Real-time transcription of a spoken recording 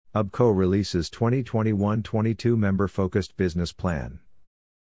UBCO releases 2021-22 member-focused business plan.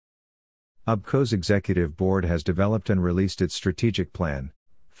 UBCO's executive board has developed and released its strategic plan,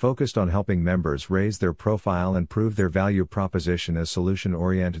 focused on helping members raise their profile and prove their value proposition as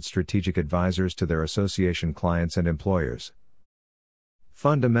solution-oriented strategic advisors to their association clients and employers.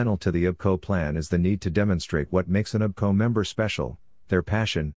 Fundamental to the UBCO plan is the need to demonstrate what makes an UBCO member special: their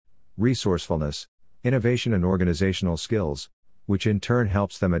passion, resourcefulness, innovation and organizational skills, which in turn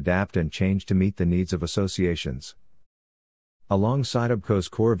helps them adapt and change to meet the needs of associations. Alongside UBCO's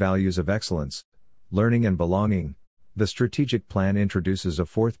core values of excellence, learning and belonging, the strategic plan introduces a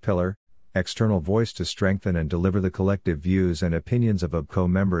fourth pillar: external voice to strengthen and deliver the collective views and opinions of UBCO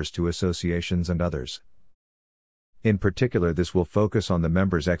members to associations and others. In particular, this will focus on the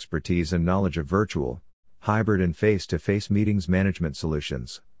members' expertise and knowledge of virtual, hybrid and face-to-face meetings management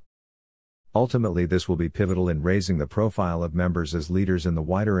solutions. Ultimately, this will be pivotal in raising the profile of members as leaders in the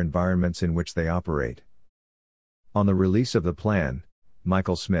wider environments in which they operate. On the release of the plan,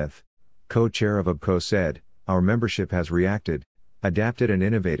 Michael Smith, co-chair of UBCO, said, "Our membership has reacted, adapted and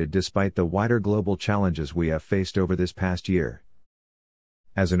innovated despite the wider global challenges we have faced over this past year.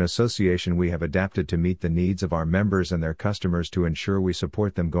 As an association, we have adapted to meet the needs of our members and their customers to ensure we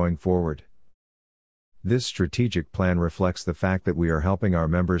support them going forward." This strategic plan reflects the fact that we are helping our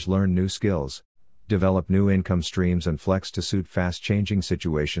members learn new skills, develop new income streams and flex to suit fast-changing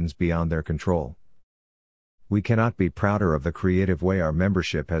situations beyond their control. We cannot be prouder of the creative way our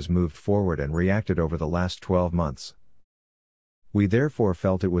membership has moved forward and reacted over the last 12 months. We therefore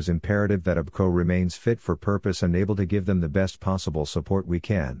felt it was imperative that UBCO remains fit for purpose and able to give them the best possible support we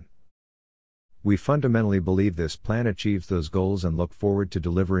can. We fundamentally believe this plan achieves those goals and look forward to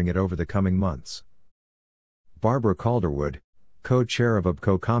delivering it over the coming months. Barbara Calderwood, co-chair of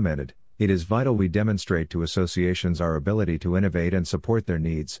UBCO, commented, "It is vital we demonstrate to associations our ability to innovate and support their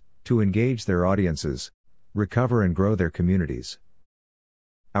needs, to engage their audiences, recover and grow their communities.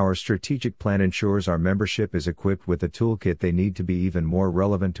 Our strategic plan ensures our membership is equipped with the toolkit they need to be even more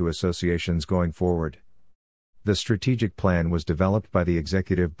relevant to associations going forward." The strategic plan was developed by the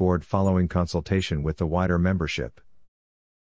Executive Board following consultation with the wider membership.